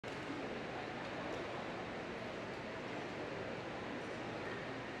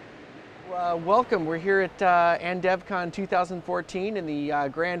Welcome. We're here at AnDevCon 2014 in the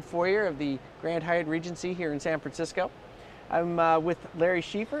Grand Foyer of the Grand Hyatt Regency here in San Francisco. I'm with Larry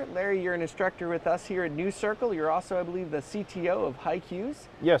Schiefer. Larry, you're an instructor with us here at New Circle. You're also, I believe, the CTO of HiQs.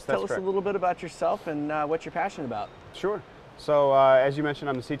 Yes, that's Tell us correct. a little bit about yourself and what you're passionate about. Sure. So as you mentioned,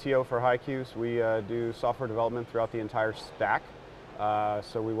 I'm the CTO for HiQs. We do software development throughout the entire stack.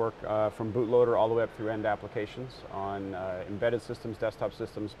 So we work from bootloader all the way up through end applications on embedded systems, desktop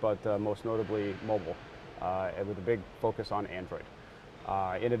systems, but most notably mobile, and with a big focus on Android.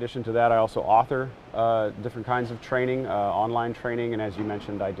 In addition to that, I also author different kinds of training, online training, and as you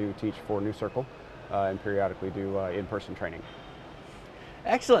mentioned, I do teach for New Circle and periodically do in-person training.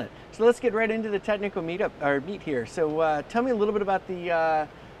 Excellent. So let's get right into the technical meet here. So tell me a little bit about the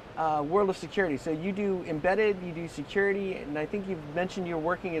world of security. So you do embedded, you do security, and I think you've mentioned you're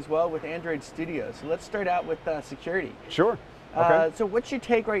working as well with Android Studio. So let's start out with security. Sure. Okay. So what's your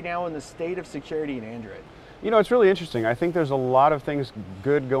take right now on the state of security in Android? You know, it's really interesting. I think there's a lot of things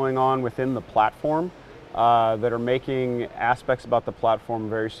good going on within the platform that are making aspects about the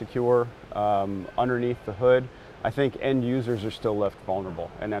platform very secure. Underneath the hood, I think end users are still left vulnerable,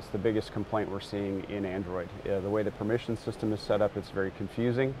 and that's the biggest complaint we're seeing in Android. The way the permission system is set up, it's very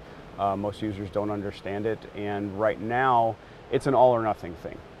confusing. Most users don't understand it, and right now it's an all or nothing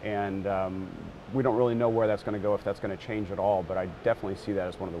thing. And we don't really know where that's going to go, if that's going to change at all, but I definitely see that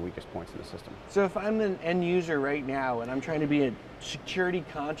as one of the weakest points in the system. So if I'm an end user right now and I'm trying to be a security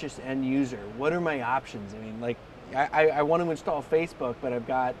conscious end user, what are my options? I mean, like, I want to install Facebook, but I've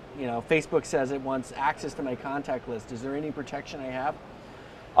got, you know, Facebook says it wants access to my contact list. Is there any protection I have?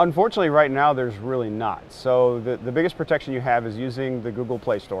 Unfortunately, right now, there's really not. So the biggest protection you have is using the Google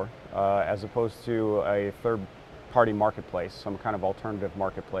Play Store as opposed to a third-party marketplace, some kind of alternative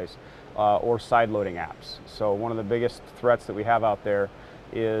marketplace, or side-loading apps. So one of the biggest threats that we have out there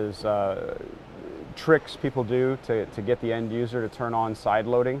is tricks people do to get the end user to turn on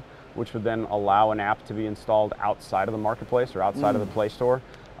side-loading, which would then allow an app to be installed outside of the marketplace or outside of the Play Store.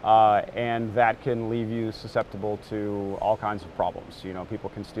 And that can leave you susceptible to all kinds of problems. You know, people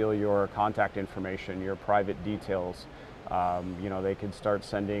can steal your contact information, your private details. You know, they could start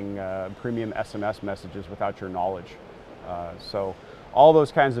sending premium SMS messages without your knowledge. So all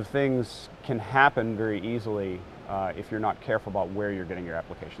those kinds of things can happen very easily if you're not careful about where you're getting your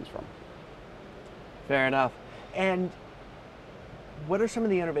applications from. Fair enough. And what are some of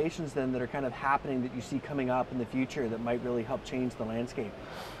the innovations then that are kind of happening that you see coming up in the future that might really help change the landscape?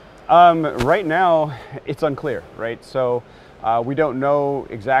 Right now, it's unclear, right? So we don't know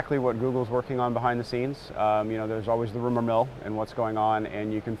exactly what Google's working on behind the scenes. You know, there's always the rumor mill and what's going on,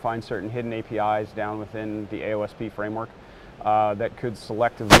 and you can find certain hidden APIs down within the AOSP framework that could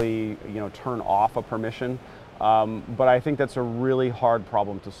selectively, you know, turn off a permission. But I think that's a really hard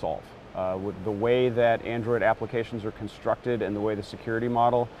problem to solve. With the way that Android applications are constructed and the way the security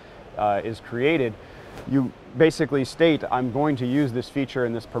model is created, you basically state, I'm going to use this feature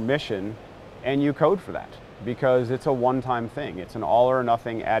and this permission, and you code for that because it's a one-time thing. It's an all or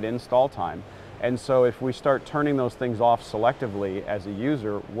nothing at install time. And so if we start turning those things off selectively as a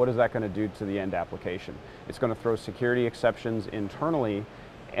user, what is that going to do to the end application? It's going to throw security exceptions internally.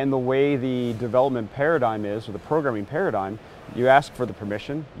 And the way the development paradigm is, or the programming paradigm, you ask for the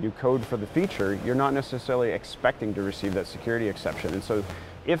permission, you code for the feature, you're not necessarily expecting to receive that security exception. And so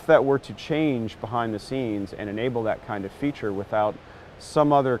if that were to change behind the scenes and enable that kind of feature without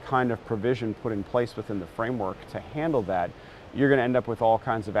some other kind of provision put in place within the framework to handle that, you're going to end up with all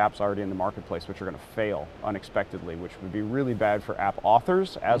kinds of apps already in the marketplace which are going to fail unexpectedly, which would be really bad for app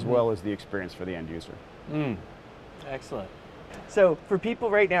authors as well as the experience for the end user. Excellent. So for people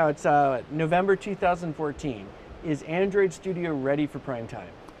right now, it's November 2014. Is Android Studio ready for prime time?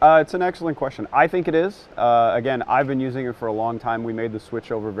 It's an excellent question. I think it is. Again, I've been using it for a long time. We made the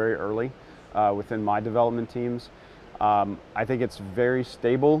switch over very early within my development teams. I think it's very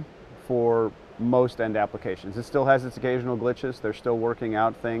stable for most end applications. It still has its occasional glitches. They're still working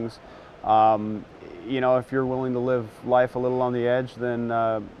out things. You know, if you're willing to live life a little on the edge, then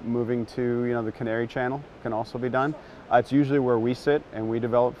moving to, you know, the Canary channel can also be done. It's usually where we sit and we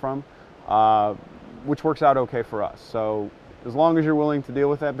develop from, which works out okay for us. So as long as you're willing to deal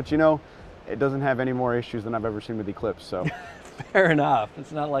with that, but you know, it doesn't have any more issues than I've ever seen with Eclipse. So fair enough.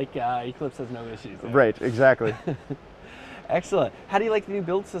 It's not like Eclipse has no issues there. Right, exactly. Excellent. How do you like the new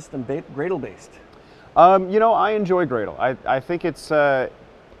build system, Gradle-based? You know, I enjoy Gradle. I think it's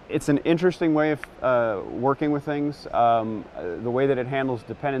an interesting way of working with things. The way that it handles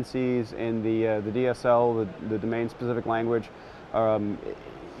dependencies in the DSL, the domain-specific language.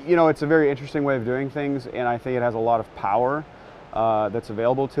 You know, it's a very interesting way of doing things, and I think it has a lot of power. that's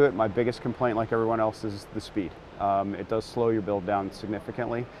available to it. My biggest complaint, like everyone else, is the speed. It does slow your build down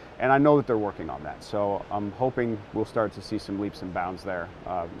significantly, and I know that they're working on that. So I'm hoping we'll start to see some leaps and bounds there,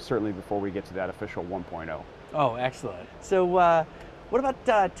 certainly before we get to that official 1.0. Oh, excellent. So what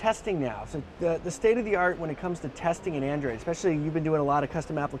about testing now? So the state of the art when it comes to testing in Android, especially you've been doing a lot of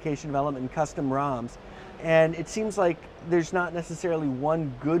custom application development and custom ROMs, and it seems like there's not necessarily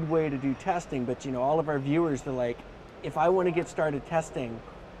one good way to do testing, but you know, all of our viewers, they're like, if I want to get started testing,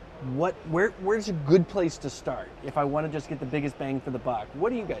 where's a good place to start if I want to just get the biggest bang for the buck?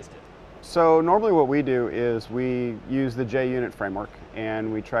 What do you guys do? So normally what we do is we use the JUnit framework,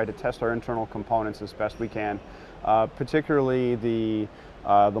 and we try to test our internal components as best we can, particularly the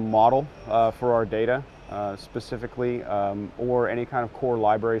model for our data specifically, or any kind of core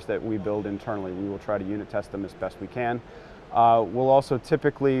libraries that we build internally. We will try to unit test them as best we can. We'll also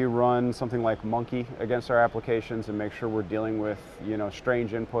typically run something like Monkey against our applications and make sure we're dealing with, you know,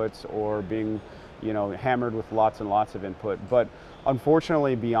 strange inputs or being, you know, hammered with lots and lots of input. But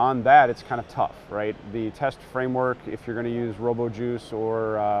unfortunately, beyond that, it's kind of tough, right? The test framework, if you're going to use RoboJuice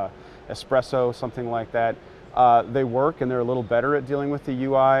or Espresso, something like that, they work and they're a little better at dealing with the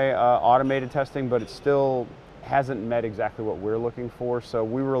UI automated testing, but it still hasn't met exactly what we're looking for. So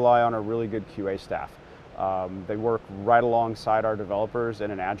we rely on a really good QA staff. They work right alongside our developers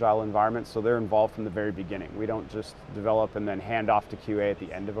in an agile environment, so they're involved from the very beginning. We don't just develop and then hand off to QA at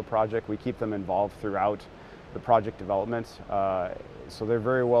the end of a project. We keep them involved throughout the project development, so they're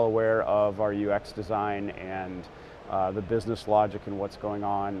very well aware of our UX design and the business logic and what's going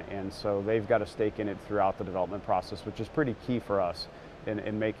on, and so they've got a stake in it throughout the development process, which is pretty key for us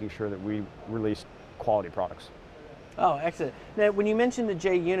in making sure that we release quality products. Oh, excellent. Now, when you mentioned the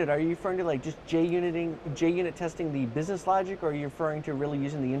JUnit, are you referring to like just JUnit testing the business logic, or are you referring to really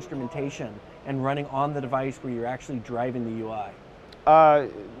using the instrumentation and running on the device where you're actually driving the UI?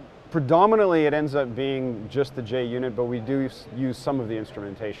 Predominantly, it ends up being just the JUnit, but we do use some of the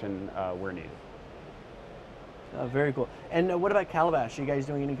instrumentation where needed. Oh, very cool. And what about Calabash? Are you guys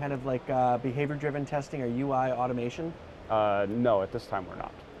doing any kind of like behavior-driven testing or UI automation? No, at this time we're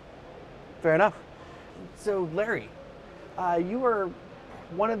not. Fair enough. So, Larry, you are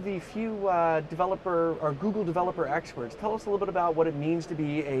one of the few developer or Google developer experts. Tell us a little bit about what it means to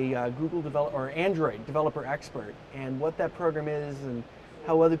be a Google developer or Android developer expert, and what that program is, and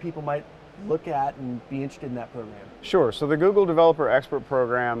how other people might look at and be interested in that program. Sure. So the Google Developer Expert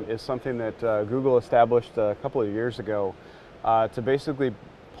Program is something that Google established a couple of years ago to basically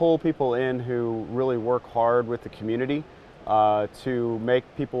pull people in who really work hard with the community to make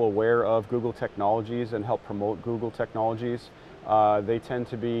people aware of Google technologies and help promote Google technologies. They tend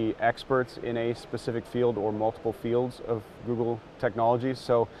to be experts in a specific field or multiple fields of Google technologies,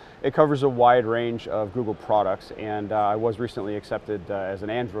 so it covers a wide range of Google products, and I was recently accepted as an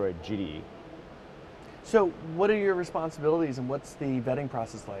Android GDE. So what are your responsibilities and what's the vetting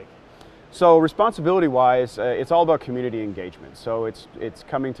process like? So responsibility-wise, it's all about community engagement. So it's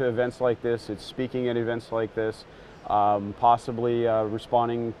coming to events like this, it's speaking at events like this, possibly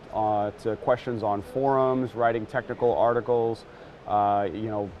responding to questions on forums, writing technical articles, you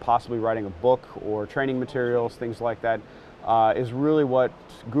know, possibly writing a book or training materials, things like that, is really what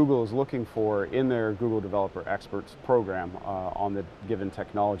Google is looking for in their Google Developer Experts program on the given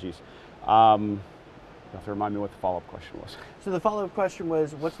technologies. You have to remind me what the follow-up question was. So the follow-up question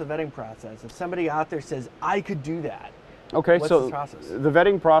was, what's the vetting process? If somebody out there says, I could do that, okay, what's so the process? The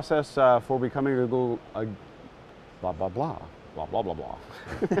vetting process for becoming a Google, blah, blah, blah. Blah, blah, blah, blah.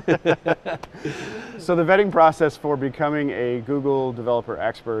 So the vetting process for becoming a Google Developer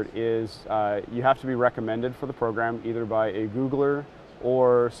Expert is you have to be recommended for the program either by a Googler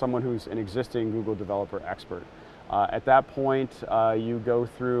or someone who's an existing Google Developer Expert. At that point, you go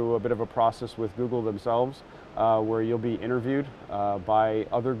through a bit of a process with Google themselves where you'll be interviewed by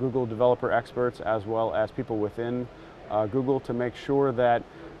other Google Developer Experts as well as people within Google to make sure that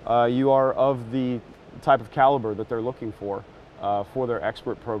you are of the type of caliber that they're looking for their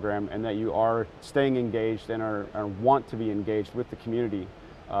expert program, and that you are staying engaged and are want to be engaged with the community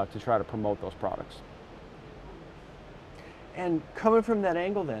to try to promote those products. And coming from that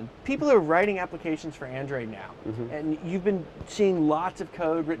angle then, people are writing applications for Android now, and you've been seeing lots of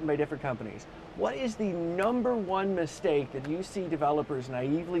code written by different companies. What is the number one mistake that you see developers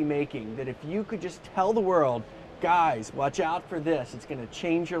naively making that if you could just tell the world, guys, watch out for this, it's going to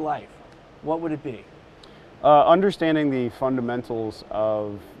change your life, what would it be? Understanding the fundamentals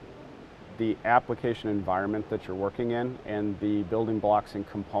of the application environment that you're working in and the building blocks and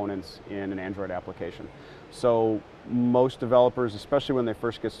components in an Android application. So most developers, especially when they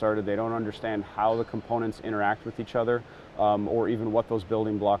first get started, they don't understand how the components interact with each other, or even what those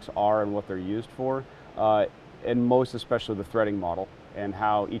building blocks are and what they're used for, and most especially the threading model and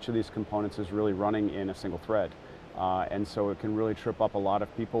how each of these components is really running in a single thread. And so it can really trip up a lot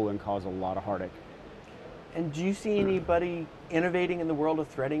of people and cause a lot of heartache. And do you see anybody innovating in the world of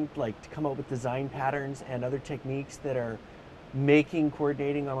threading, like to come up with design patterns and other techniques that are making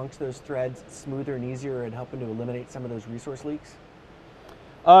coordinating amongst those threads smoother and easier and helping to eliminate some of those resource leaks?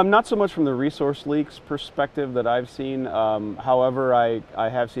 Not so much from the resource leaks perspective that I've seen. However, I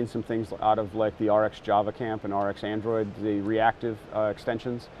have seen some things out of like the RX Java Camp and RX Android, the reactive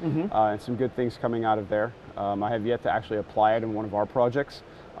extensions, and some good things coming out of there. I have yet to actually apply it in one of our projects,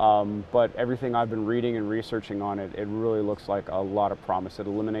 but everything I've been reading and researching on it, it really looks like a lot of promise. It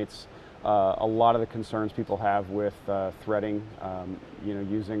eliminates a lot of the concerns people have with threading, you know,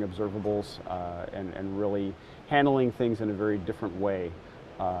 using observables and really handling things in a very different way.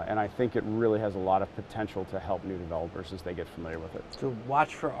 And I think it really has a lot of potential to help new developers as they get familiar with it. So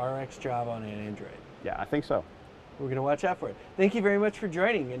watch for RX Java on Android. Yeah, I think so. We're going to watch out for it. Thank you very much for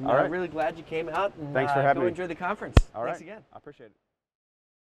joining, and I'm really glad you came out. And thanks for having me. Go enjoy the conference. All right. Thanks again. I appreciate it.